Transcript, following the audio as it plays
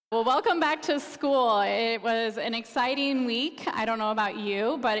Well, welcome back to school. It was an exciting week. I don't know about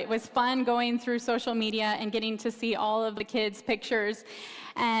you, but it was fun going through social media and getting to see all of the kids' pictures.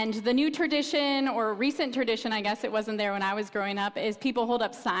 And the new tradition, or recent tradition, I guess it wasn't there when I was growing up, is people hold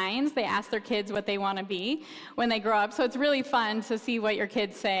up signs. They ask their kids what they want to be when they grow up. So it's really fun to see what your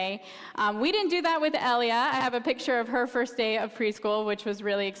kids say. We didn't do that with Elia. I have a picture of her first day of preschool, which was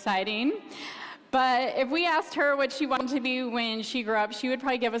really exciting. But if we asked her what she wanted to be when she grew up, she would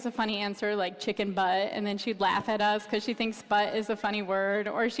probably give us a funny answer like chicken butt, and then she'd laugh at us because she thinks butt is a funny word.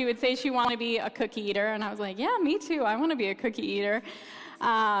 Or she would say she wanted to be a cookie eater, and I was like, yeah, me too, I want to be a cookie eater.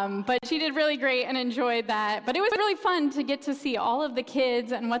 But she did really great and enjoyed that. But it was really fun to get to see all of the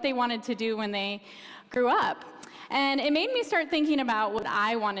kids and what they wanted to do when they grew up. And it made me start thinking about what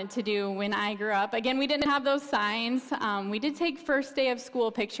I wanted to do when I grew up. Again, we didn't have those signs. We did take first day of school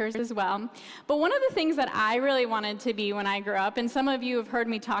pictures as well. But one of the things that I really wanted to be when I grew up, and some of you have heard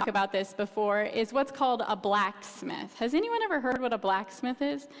me talk about this before, is what's called a blacksmith. Has anyone ever heard what a blacksmith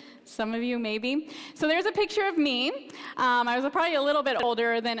is? Some of you maybe. So there's a picture of me. I was probably a little bit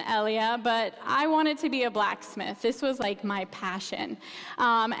older than Elia, but I wanted to be a blacksmith. This was like my passion.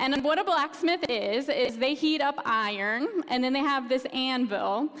 And what a blacksmith is they heat up iron, and then they have this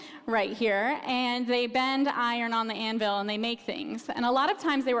anvil right here, and they bend iron on the anvil, and they make things. And a lot of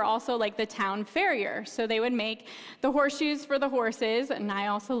times they were also like the town farrier, so they would make the horseshoes for the horses, and I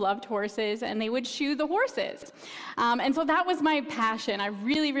also loved horses, and they would shoe the horses. And so that was my passion. I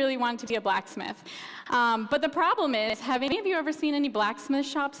really, really wanted to be a blacksmith. But the problem is, have any of you ever seen any blacksmith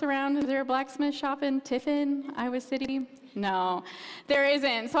shops around? Is there a blacksmith shop in Tiffin, Iowa City? No, there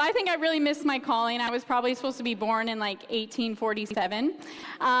isn't. So I think I really missed my calling. I was probably supposed to be born in like 1847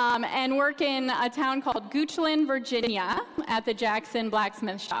 and work in a town called Goochland, Virginia at the Jackson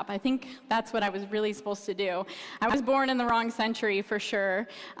Blacksmith Shop. I think that's what I was really supposed to do. I was born in the wrong century for sure.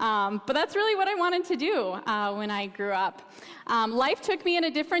 But that's really what I wanted to do when I grew up. Life took me in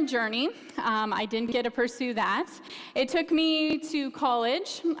a different journey. I didn't get to pursue that. It took me to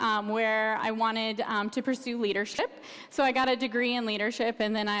college where I wanted to pursue leadership. So I got a degree in leadership,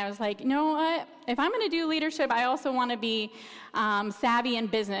 and then I was like, you know what? If I'm going to do leadership, I also want to be savvy in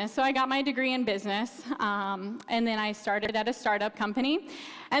business. So I got my degree in business, and then I started at a startup company.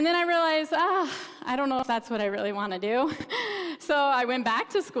 And then I realized, I don't know if that's what I really want to do. So I went back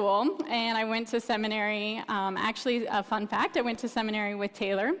to school, and I went to seminary. Actually, a fun fact, I went to seminary with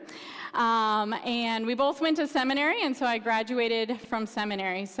Taylor. And we both went to seminary, and so I graduated from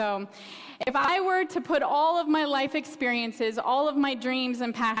seminary. So if I were to put all of my life experiences, all of my dreams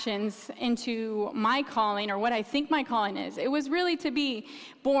and passions into my calling, or what I think my calling is, it was really to be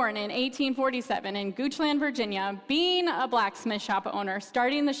born in 1847 in Goochland, Virginia, being a blacksmith shop owner,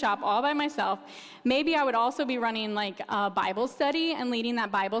 starting the shop all by myself. Maybe I would also be running like a Bible study and leading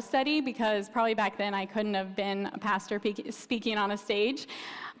that Bible study, because probably back then I couldn't have been a pastor speaking on a stage.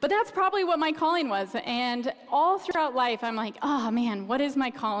 But that's probably what my calling was. And all throughout life, I'm like, oh man, what is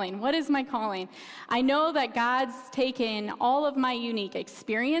my calling? What is my calling? I know that God's taken all of my unique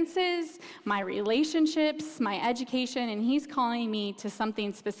experiences, my relationships, my education, and He's calling me to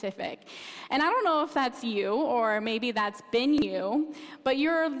something specific. And I don't know if that's you, or maybe that's been you, but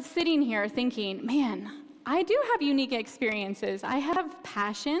you're sitting here thinking, man, I do have unique experiences. I have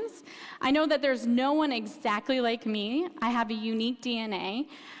passions. I know that there's no one exactly like me. I have a unique DNA.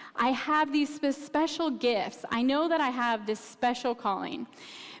 I have these special gifts. I know that I have this special calling.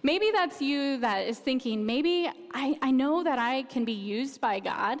 Maybe that's you that is thinking, maybe I know that I can be used by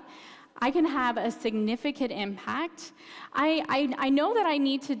God. I can have a significant impact. I know that I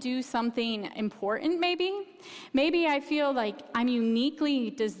need to do something important, maybe. Maybe I feel like I'm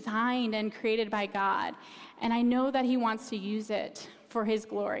uniquely designed and created by God, and I know that He wants to use it for His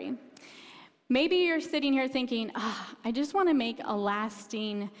glory. Maybe you're sitting here thinking, I just want to make a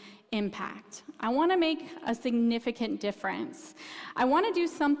lasting impact. I want to make a significant difference. I want to do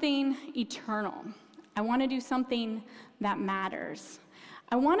something eternal. I want to do something that matters.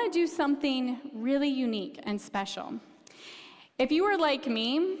 I want to do something really unique and special. If you were like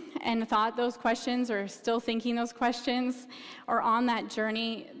me and thought those questions, or still thinking those questions, or on that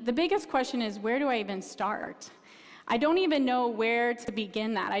journey, the biggest question is, where do I even start? I don't even know where to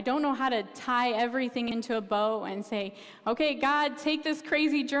begin that. I don't know how to tie everything into a bow and say, okay, God, take this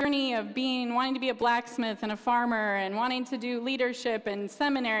crazy journey of wanting to be a blacksmith and a farmer and wanting to do leadership and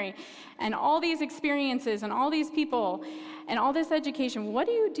seminary and all these experiences and all these people and all this education. What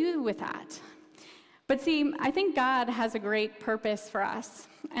do you do with that? But see, I think God has a great purpose for us.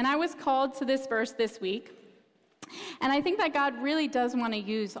 And I was called to this verse this week. And I think that God really does want to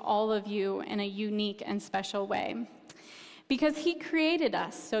use all of you in a unique and special way. because he created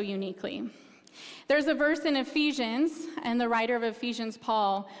us so uniquely. There's a verse in Ephesians, and the writer of Ephesians,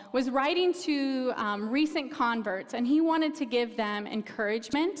 Paul, was writing to recent converts, and he wanted to give them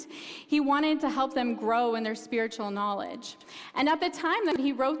encouragement. He wanted to help them grow in their spiritual knowledge. And at the time that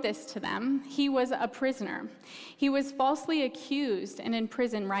he wrote this to them, he was a prisoner. He was falsely accused and in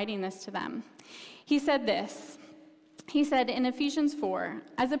prison writing this to them. He said this. He said in Ephesians 4,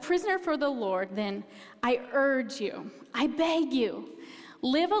 "As a prisoner for the Lord, then I urge you, I beg you,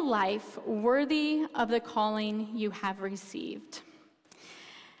 live a life worthy of the calling you have received."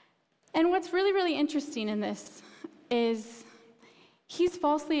 And what's really, really interesting in this is he's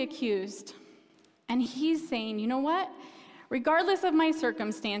falsely accused. And he's saying, you know what? Regardless of my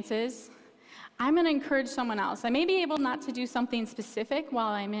circumstances, I'm going to encourage someone else. I may be able not to do something specific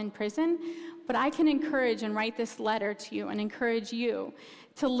while I'm in prison, but I can encourage and write this letter to you and encourage you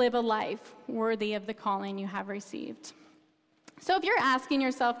to live a life worthy of the calling you have received. So if you're asking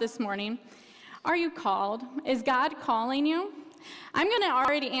yourself this morning, are you called? Is God calling you? I'm going to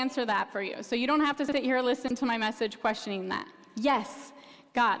already answer that for you, so you don't have to sit here and listen to my message questioning that. Yes,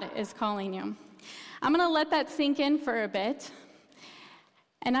 God is calling you. I'm going to let that sink in for a bit,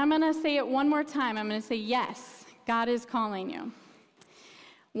 and I'm going to say it one more time. I'm going to say, yes, God is calling you.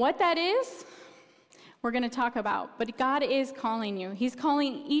 What that is, we're going to talk about, but God is calling you. He's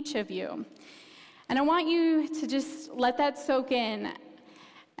calling each of you. And I want you to just let that soak in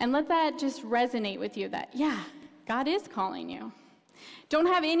and let that just resonate with you that, yeah, God is calling you. Don't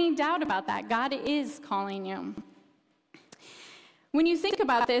have any doubt about that. God is calling you. When you think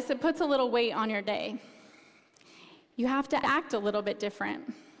about this, it puts a little weight on your day. You have to act a little bit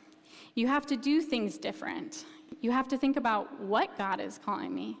different. You have to do things different. You have to think about what God is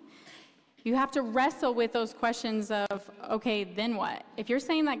calling me. You have to wrestle with those questions of, okay, then what? If you're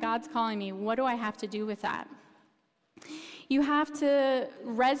saying that God's calling me, what do I have to do with that? You have to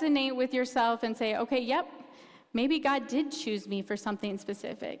resonate with yourself and say, okay, yep, maybe God did choose me for something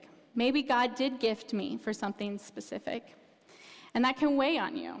specific. Maybe God did gift me for something specific. And that can weigh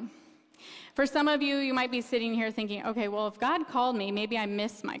on you. For some of you, you might be sitting here thinking, okay, well, if God called me, maybe I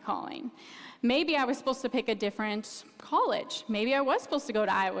missed my calling. Maybe I was supposed to pick a different college. Maybe I was supposed to go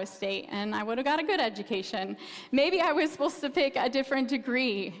to Iowa State, and I would have got a good education. Maybe I was supposed to pick a different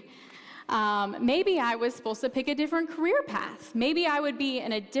degree. Maybe I was supposed to pick a different career path. Maybe I would be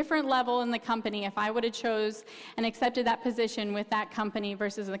in a different level in the company if I would have chose and accepted that position with that company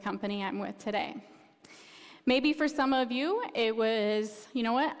versus the company I'm with today. Maybe for some of you, it was, you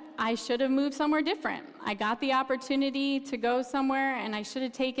know what, I should have moved somewhere different. I got the opportunity to go somewhere, and I should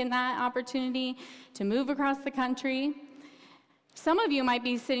have taken that opportunity to move across the country. Some of you might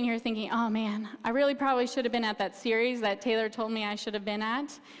be sitting here thinking, oh man, I really probably should have been at that series that Taylor told me I should have been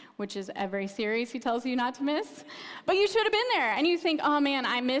at, which is every series he tells you not to miss. But you should have been there. And you think, oh man,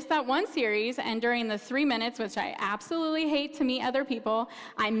 I missed that one series, and during the 3 minutes, which I absolutely hate to meet other people,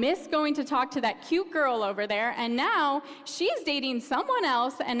 I missed going to talk to that cute girl over there, and now she's dating someone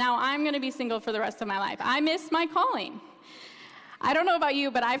else, and now I'm going to be single for the rest of my life. I missed my calling. I don't know about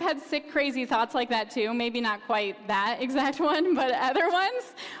you, but I've had sick, crazy thoughts like that too. Maybe not quite that exact one, but other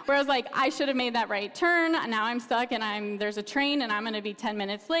ones where I was like, I should have made that right turn. Now I'm stuck and there's a train and I'm going to be 10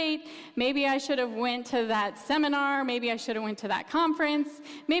 minutes late. Maybe I should have went to that seminar. Maybe I should have went to that conference.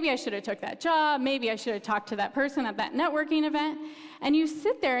 Maybe I should have took that job. Maybe I should have talked to that person at that networking event. And you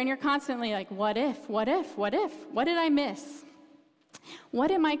sit there and you're constantly like, what if, what if, what if? What did I miss? What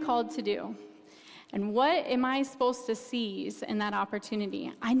am I called to do? And what am I supposed to seize in that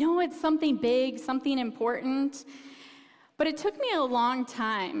opportunity? I know it's something big, something important, but it took me a long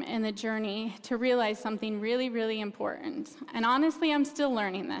time in the journey to realize something really, really important. And honestly, I'm still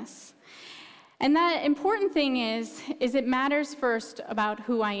learning this. And that important thing is it matters first about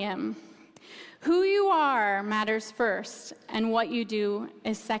who I am. Who you are matters first, and what you do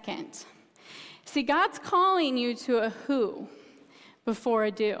is second. See, God's calling you to a who before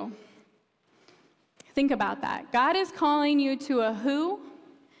a do. Think about that. God is calling you to a who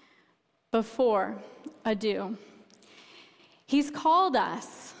before a do. He's called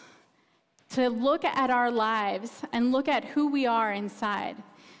us to look at our lives and look at who we are inside.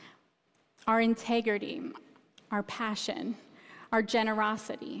 Our integrity, our passion, our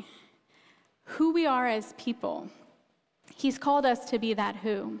generosity, who we are as people. He's called us to be that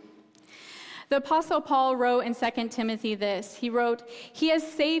who. The Apostle Paul wrote in 2 Timothy this. He wrote, "He has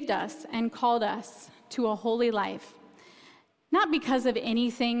saved us and called us to a holy life, not because of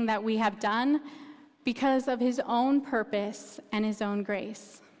anything that we have done, because of his own purpose and his own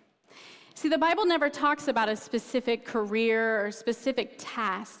grace." See, the Bible never talks about a specific career or specific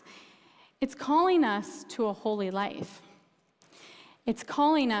task. It's calling us to a holy life. It's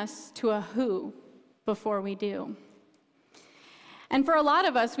calling us to a who before we do. And for a lot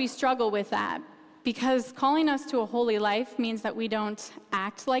of us, we struggle with that because calling us to a holy life means that we don't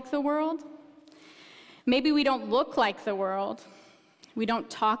act like the world. Maybe we don't look like the world. We don't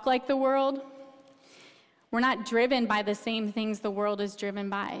talk like the world. We're not driven by the same things the world is driven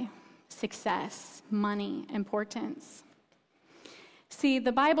by: success, money, importance. See,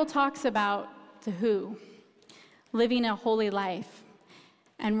 the Bible talks about the who, living a holy life,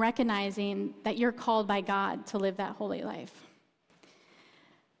 and recognizing that you're called by God to live that holy life.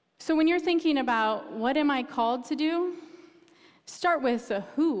 So when you're thinking about what am I called to do, start with the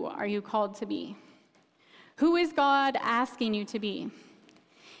who are you called to be? Who is God asking you to be?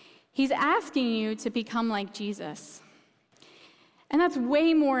 He's asking you to become like Jesus. And that's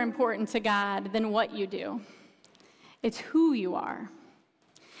way more important to God than what you do. It's who you are.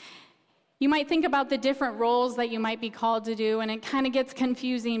 You might think about the different roles that you might be called to do, and it kind of gets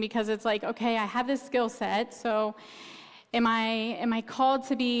confusing because it's like, okay, I have this skill set, so am I called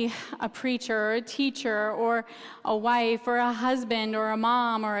to be a preacher or a teacher or a wife or a husband or a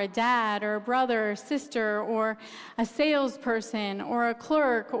mom or a dad or a brother or sister or a salesperson or a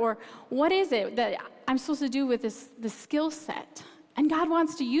clerk, or what is it that I'm supposed to do with this skill set? And God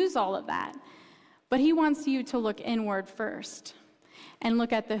wants to use all of that, but he wants you to look inward first and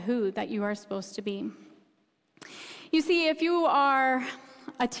look at the who that you are supposed to be. You see, if you are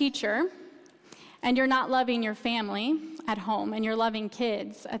a teacher and you're not loving your family at home and you're loving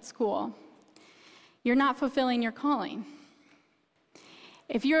kids at school, you're not fulfilling your calling.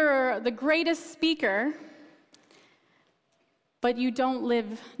 If you're the greatest speaker, but you don't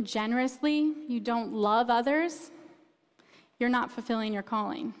live generously, you don't love others, you're not fulfilling your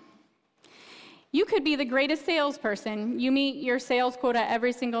calling. You could be the greatest salesperson. You meet your sales quota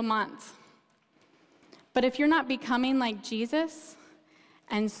every single month. But if you're not becoming like Jesus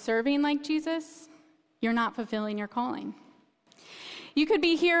and serving like Jesus, you're not fulfilling your calling. You could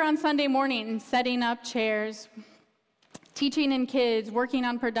be here on Sunday morning setting up chairs, teaching in kids, working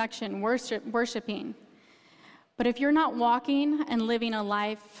on production, worshiping. But if you're not walking and living a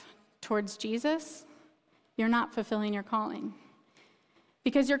life towards Jesus, you're not fulfilling your calling.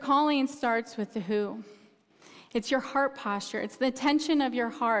 Because your calling starts with the who. It's your heart posture. It's the attention of your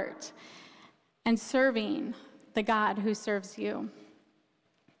heart and serving the God who serves you.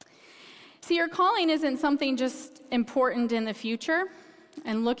 See, your calling isn't something just important in the future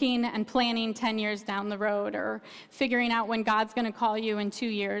and looking and planning 10 years down the road or figuring out when God's going to call you in 2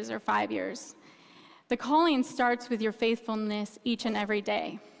 years or 5 years. The calling starts with your faithfulness each and every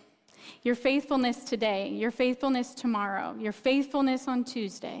day. Your faithfulness today, your faithfulness tomorrow, your faithfulness on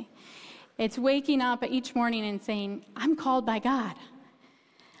Tuesday. It's waking up each morning and saying, I'm called by God.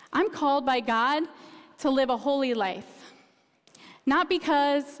 I'm called by God to live a holy life. Not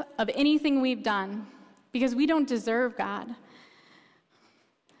because of anything we've done, because we don't deserve God.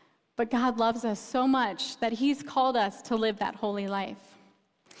 But God loves us so much that he's called us to live that holy life.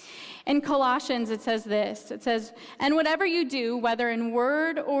 In Colossians, it says this. It says, and whatever you do, whether in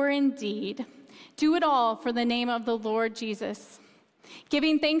word or in deed, do it all for the name of the Lord Jesus,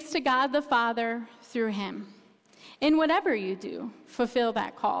 giving thanks to God the Father through him. In whatever you do, fulfill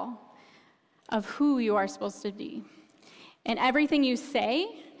that call of who you are supposed to be. In everything you say,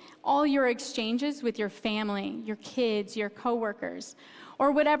 all your exchanges with your family, your kids, your coworkers,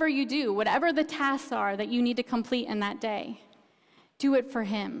 or whatever you do, whatever the tasks are that you need to complete in that day, do it for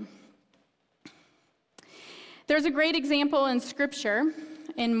him. There's a great example in Scripture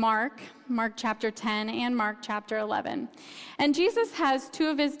in Mark chapter 10 and Mark chapter 11. And Jesus has two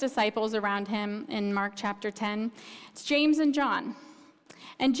of his disciples around him in Mark chapter 10. It's James and John.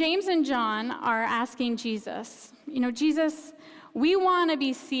 And James and John are asking Jesus, Jesus, we want to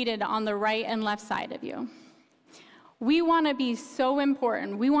be seated on the right and left side of you. We want to be so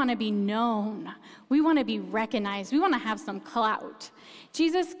important. We want to be known. We want to be recognized. We want to have some clout.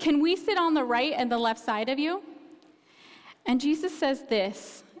 Jesus, can we sit on the right and the left side of you? And Jesus says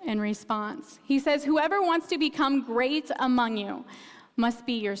this in response. He says, whoever wants to become great among you must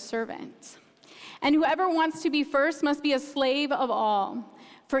be your servant. And whoever wants to be first must be a slave of all.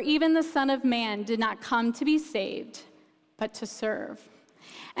 For even the Son of Man did not come to be saved, but to serve,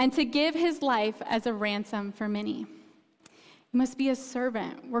 and to give his life as a ransom for many. You must be a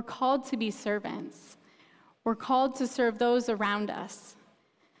servant. We're called to be servants. We're called to serve those around us.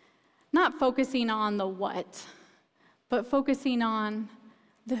 Not focusing on the what, but focusing on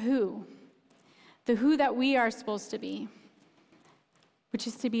the who that we are supposed to be, which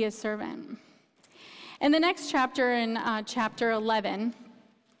is to be a servant. In the next chapter, in chapter 11,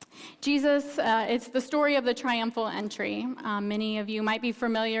 Jesus, it's the story of the triumphal entry. Many of you might be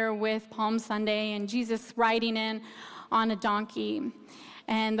familiar with Palm Sunday and Jesus riding in on a donkey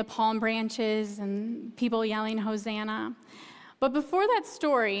and the palm branches and people yelling, Hosanna. But before that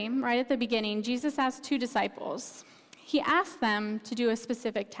story, right at the beginning, Jesus asked two disciples. He asked them to do a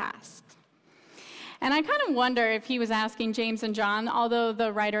specific task. And I kind of wonder if he was asking James and John, although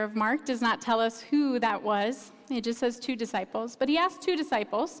the writer of Mark does not tell us who that was. It just says two disciples. But he asked two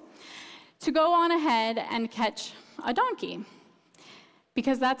disciples to go on ahead and catch a donkey,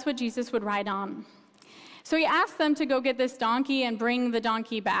 because that's what Jesus would ride on. So he asked them to go get this donkey and bring the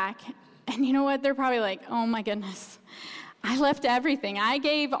donkey back. And you know what? They're probably like, oh my goodness. I left everything. I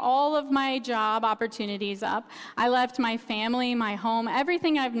gave all of my job opportunities up. I left my family, my home,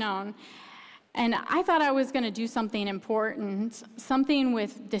 everything I've known. And I thought I was going to do something important, something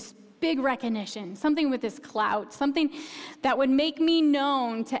with this big recognition, something with this clout, something that would make me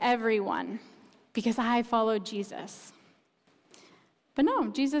known to everyone because I followed Jesus. But no,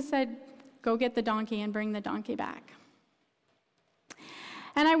 Jesus said, go get the donkey and bring the donkey back.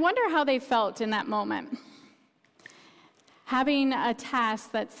 And I wonder how they felt in that moment, having a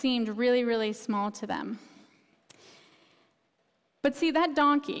task that seemed really, really small to them. But see, that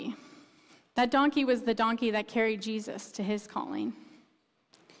donkey was the donkey that carried Jesus to his calling,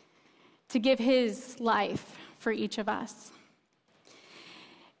 to give his life for each of us.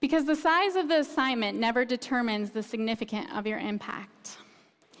 Because the size of the assignment never determines the significance of your impact.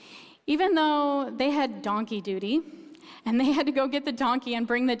 Even though they had donkey duty, and they had to go get the donkey and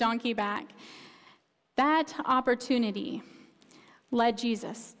bring the donkey back, that opportunity led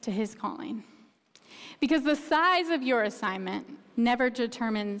Jesus to his calling. Because the size of your assignment never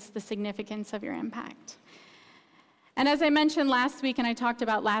determines the significance of your impact. And as I mentioned last week, and I talked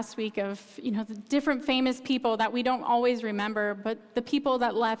about last week of, the different famous people that we don't always remember, but the people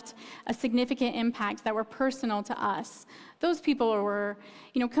that left a significant impact that were personal to us. Those people were,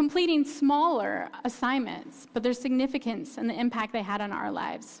 completing smaller assignments, but their significance and the impact they had on our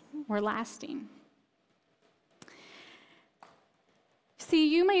lives were lasting. See,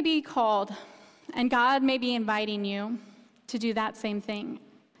 you may be called, and God may be inviting you to do that same thing,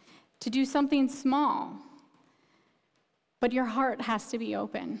 to do something small. But your heart has to be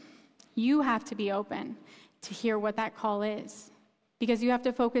open. You have to be open to hear what that call is, because you have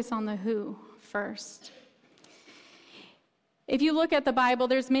to focus on the who first. If you look at the Bible,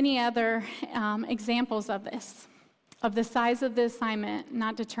 there's many other examples of this, of the size of the assignment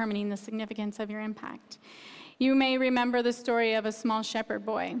not determining the significance of your impact. You may remember the story of a small shepherd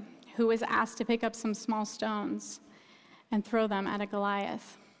boy who was asked to pick up some small stones and throw them at a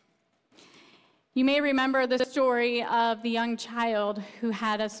Goliath. You may remember the story of the young child who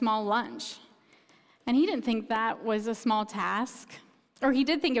had a small lunch, and he didn't think that was a small task, or he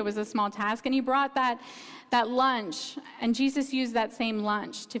did think it was a small task, and he brought that lunch, and Jesus used that same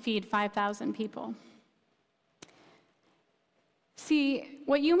lunch to feed 5,000 people. See,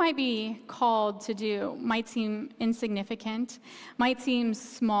 what you might be called to do might seem insignificant, might seem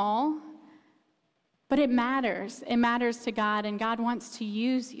small, but it matters. It matters to God, and God wants to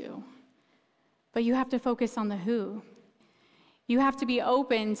use you. But you have to focus on the who. You have to be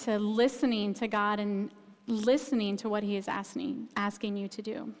open to listening to God and listening to what he is asking you to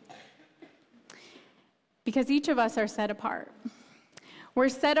do. Because each of us are set apart. We're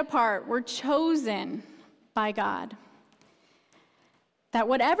set apart. We're chosen by God. That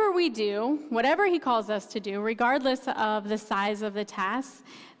whatever we do, whatever he calls us to do, regardless of the size of the task,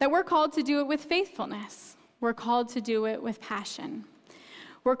 that we're called to do it with faithfulness. We're called to do it with passion.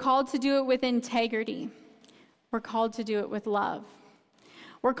 We're called to do it with integrity. We're called to do it with love.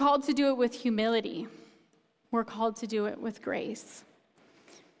 We're called to do it with humility. We're called to do it with grace.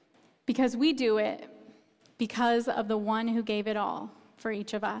 Because we do it because of the one who gave it all for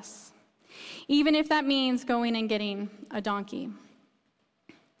each of us. Even if that means going and getting a donkey.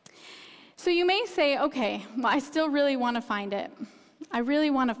 So you may say, okay, well, I still really want to find it. I really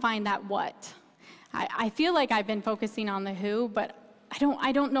want to find that what. I feel like I've been focusing on the who, but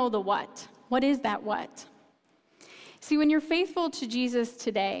I don't know the what. What is that what? See, when you're faithful to Jesus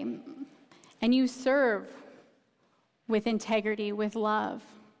today, and you serve with integrity, with love,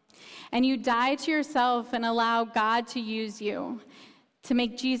 and you die to yourself and allow God to use you to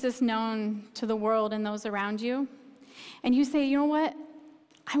make Jesus known to the world and those around you, and you say, you know what?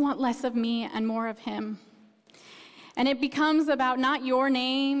 I want less of me and more of him. And it becomes about not your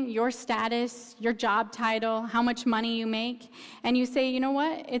name, your status, your job title, how much money you make. And you say, you know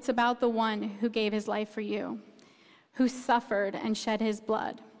what? It's about the one who gave his life for you, who suffered and shed his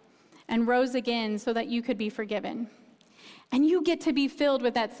blood, and rose again so that you could be forgiven. And you get to be filled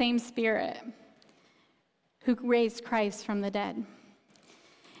with that same Spirit who raised Christ from the dead.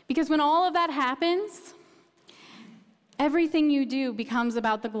 Because when all of that happens, everything you do becomes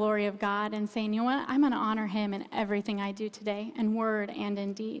about the glory of God and saying, you know what, I'm going to honor him in everything I do today, in word and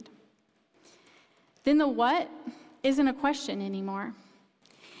in deed. Then the what isn't a question anymore.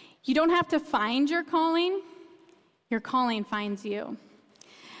 You don't have to find your calling finds you.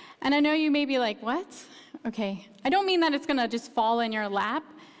 And I know you may be like, what? Okay, I don't mean that it's going to just fall in your lap,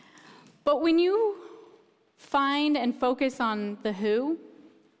 but when you find and focus on the who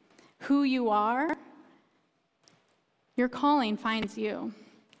you are, your calling finds you.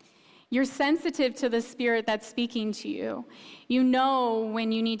 You're sensitive to the Spirit that's speaking to you. You know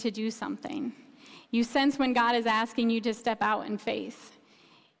when you need to do something. You sense when God is asking you to step out in faith,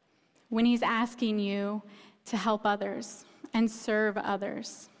 when he's asking you to help others and serve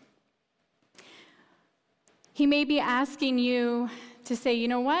others. He may be asking you to say, you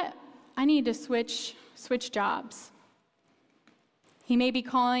know what? I need to switch jobs. He may be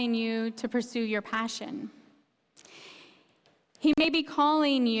calling you to pursue your passion. He may be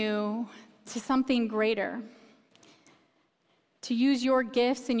calling you to something greater, to use your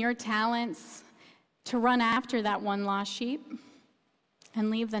gifts and your talents to run after that one lost sheep and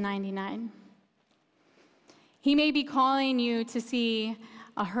leave the 99. He may be calling you to see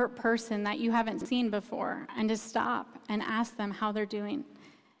a hurt person that you haven't seen before and to stop and ask them how they're doing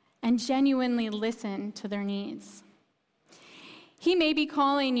and genuinely listen to their needs. He may be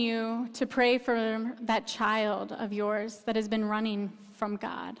calling you to pray for that child of yours that has been running from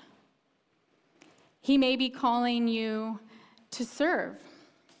God. He may be calling you to serve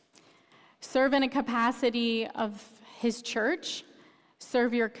in a capacity of his church,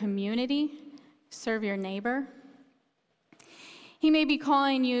 serve your community, serve your neighbor. He may be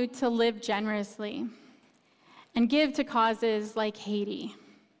calling you to live generously and give to causes like Haiti.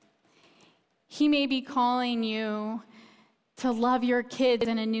 He may be calling you to love your kids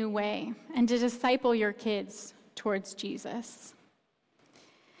in a new way and to disciple your kids towards Jesus.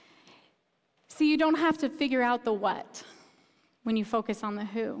 See, you don't have to figure out the what when you focus on the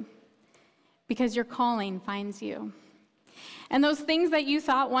who, because your calling finds you. And those things that you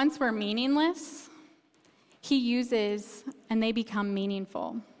thought once were meaningless, he uses and they become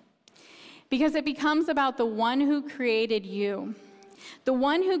meaningful. Because it becomes about the one who created you, the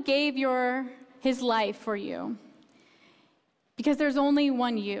one who gave his life for you. Because there's only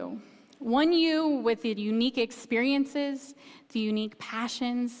one you with the unique experiences, the unique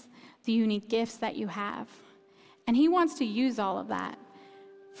passions, the unique gifts that you have. And he wants to use all of that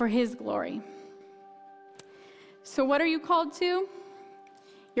for his glory. So what are you called to?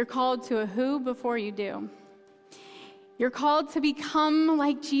 You're called to a who before you do. You're called to become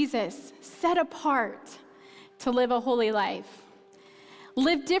like Jesus, set apart to live a holy life.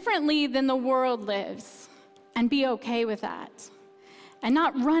 Live differently than the world lives, and be okay with that. And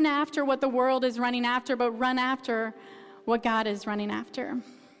not run after what the world is running after, but run after what God is running after.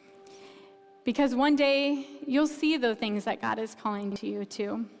 Because one day, you'll see the things that God is calling to you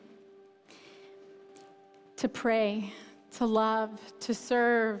to pray, to love, to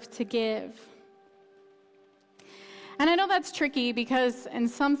serve, to give. And I know that's tricky because in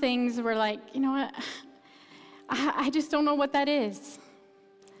some things we're like, you know what, I just don't know what that is.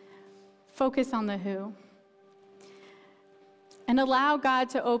 Focus on the who. And allow God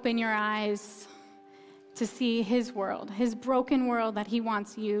to open your eyes to see his world, his broken world that he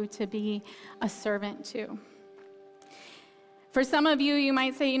wants you to be a servant to. For some of you, you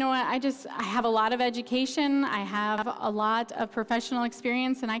might say, you know what, I have a lot of education, I have a lot of professional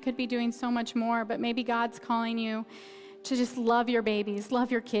experience, and I could be doing so much more, but maybe God's calling you to just love your babies,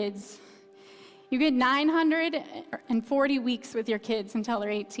 love your kids. You get 940 weeks with your kids until they're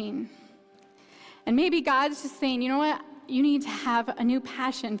 18. And maybe God's just saying, you know what, you need to have a new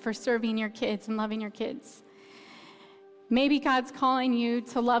passion for serving your kids and loving your kids. Maybe God's calling you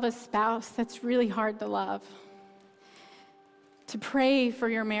to love a spouse that's really hard to love. To pray for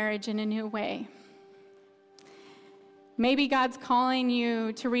your marriage in a new way. Maybe God's calling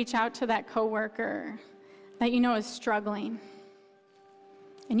you to reach out to that coworker that you know is struggling.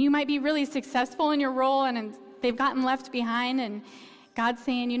 And you might be really successful in your role and they've gotten left behind, and God's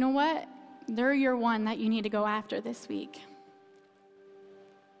saying, you know what? They're your one that you need to go after this week.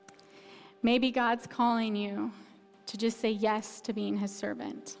 Maybe God's calling you to just say yes to being his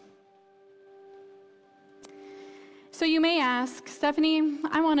servant. So you may ask, Stephanie,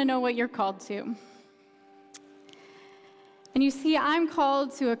 I want to know what you're called to. And you see, I'm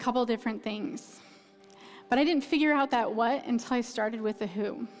called to a couple different things. But I didn't figure out that what until I started with the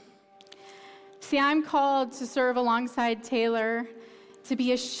who. See, I'm called to serve alongside Taylor, to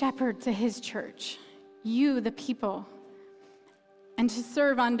be a shepherd to his church, you, the people, and to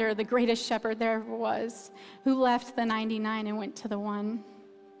serve under the greatest shepherd there ever was, who left the 99 and went to the one.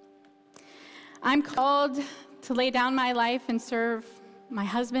 I'm called to lay down my life and serve my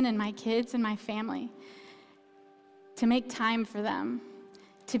husband and my kids and my family, to make time for them,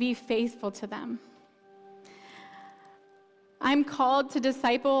 to be faithful to them. I'm called to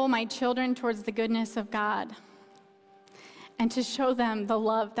disciple my children towards the goodness of God and to show them the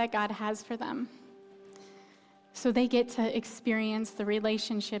love that God has for them, so they get to experience the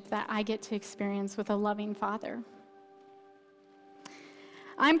relationship that I get to experience with a loving Father.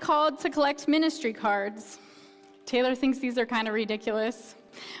 I'm called to collect ministry cards. Taylor thinks these are kind of ridiculous,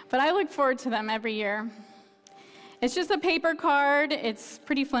 but I look forward to them every year. It's just a paper card. It's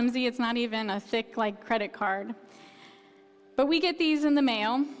pretty flimsy. It's not even a thick, credit card. But we get these in the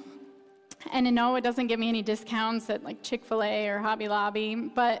mail, and no, it doesn't give me any discounts at Chick-fil-A or Hobby Lobby,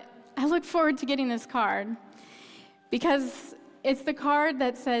 but I look forward to getting this card because it's the card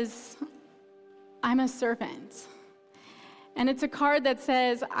that says, I'm a servant. And it's a card that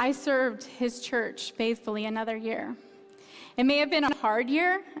says, I served his church faithfully another year. It may have been a hard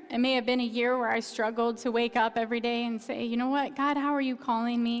year. It may have been a year where I struggled to wake up every day and say, you know what, God, how are you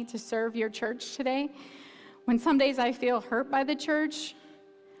calling me to serve your church today? When some days I feel hurt by the church.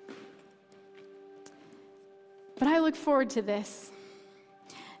 But I look forward to this.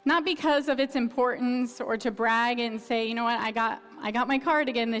 Not because of its importance or to brag and say, you know what, I got my card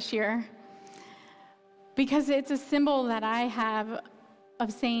again this year. Because it's a symbol that I have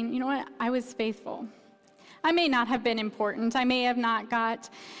of saying, you know what, I was faithful. I may not have been important. I may have not got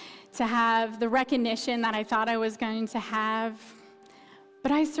to have the recognition that I thought I was going to have.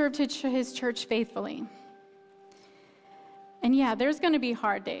 But I served his church faithfully. And yeah, there's going to be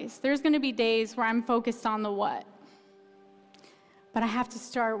hard days. There's going to be days where I'm focused on the what. But I have to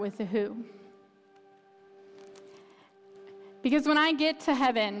start with the who. Because when I get to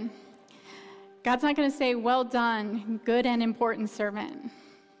heaven, God's not going to say, well done, good and important servant.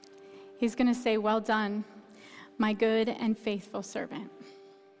 He's going to say, well done, my good and faithful servant.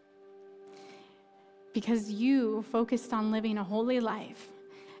 Because you focused on living a holy life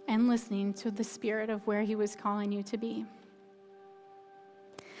and listening to the Spirit of where he was calling you to be.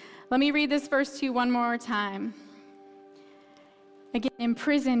 Let me read this verse to you one more time. Again, in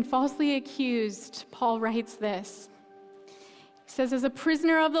prison, falsely accused, Paul writes this. He says, as a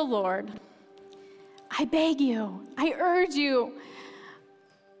prisoner of the Lord, I beg you, I urge you,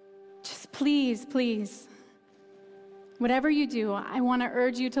 just please, whatever you do, I want to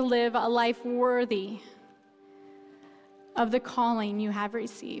urge you to live a life worthy of the calling you have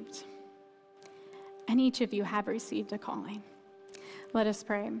received. And each of you have received a calling. Let us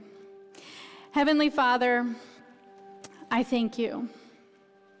pray. Heavenly Father, I thank you.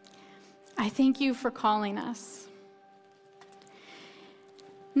 I thank you for calling us.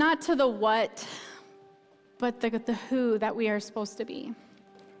 Not to the what, but the who that we are supposed to be.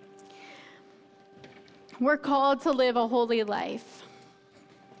 We're called to live a holy life.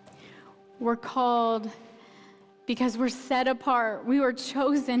 We're called because we're set apart. We were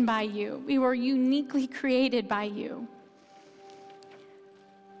chosen by you. We were uniquely created by you.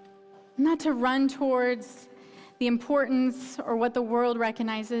 Not to run towards the importance or what the world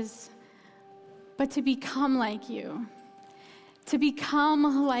recognizes, but to become like you. To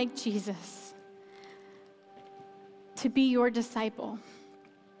become like Jesus. To be your disciple.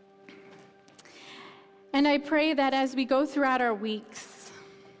 And I pray that as we go throughout our weeks,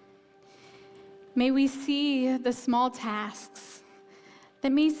 may we see the small tasks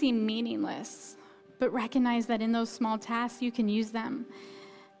that may seem meaningless, but recognize that in those small tasks you can use them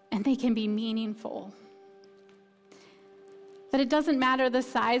and they can be meaningful. That it doesn't matter the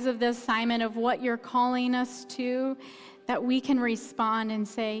size of the assignment of what you're calling us to, that we can respond and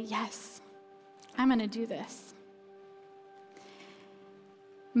say, yes, I'm going to do this.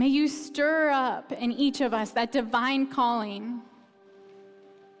 May you stir up in each of us that divine calling.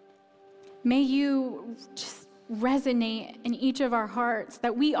 May you just resonate in each of our hearts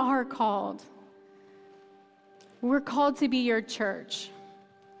that we are called. We're called to be your church,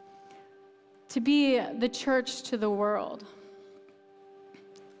 to be the church to the world.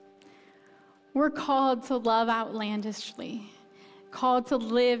 We're called to love outlandishly, called to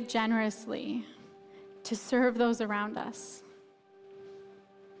live generously, to serve those around us.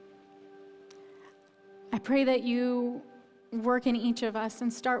 I pray that you work in each of us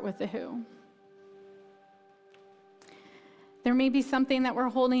and start with the who. There may be something that we're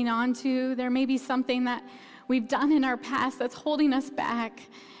holding on to. There may be something that we've done in our past that's holding us back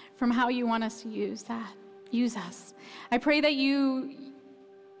from how you want us to use us. I pray that you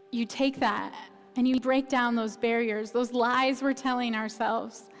take that and you break down those barriers, those lies we're telling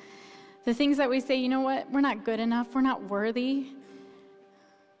ourselves, the things that we say, you know what, we're not good enough, we're not worthy.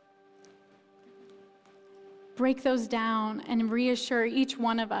 Break those down and reassure each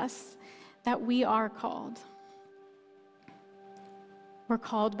one of us that we are called. We're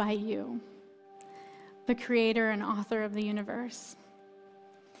called by you, the creator and author of the universe.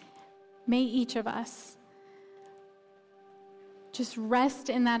 May each of us just rest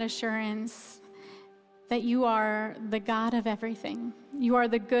in that assurance that you are the God of everything. You are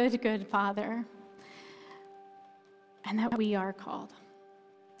the good, good Father, and that we are called.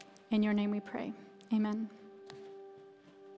 In your name we pray. Amen.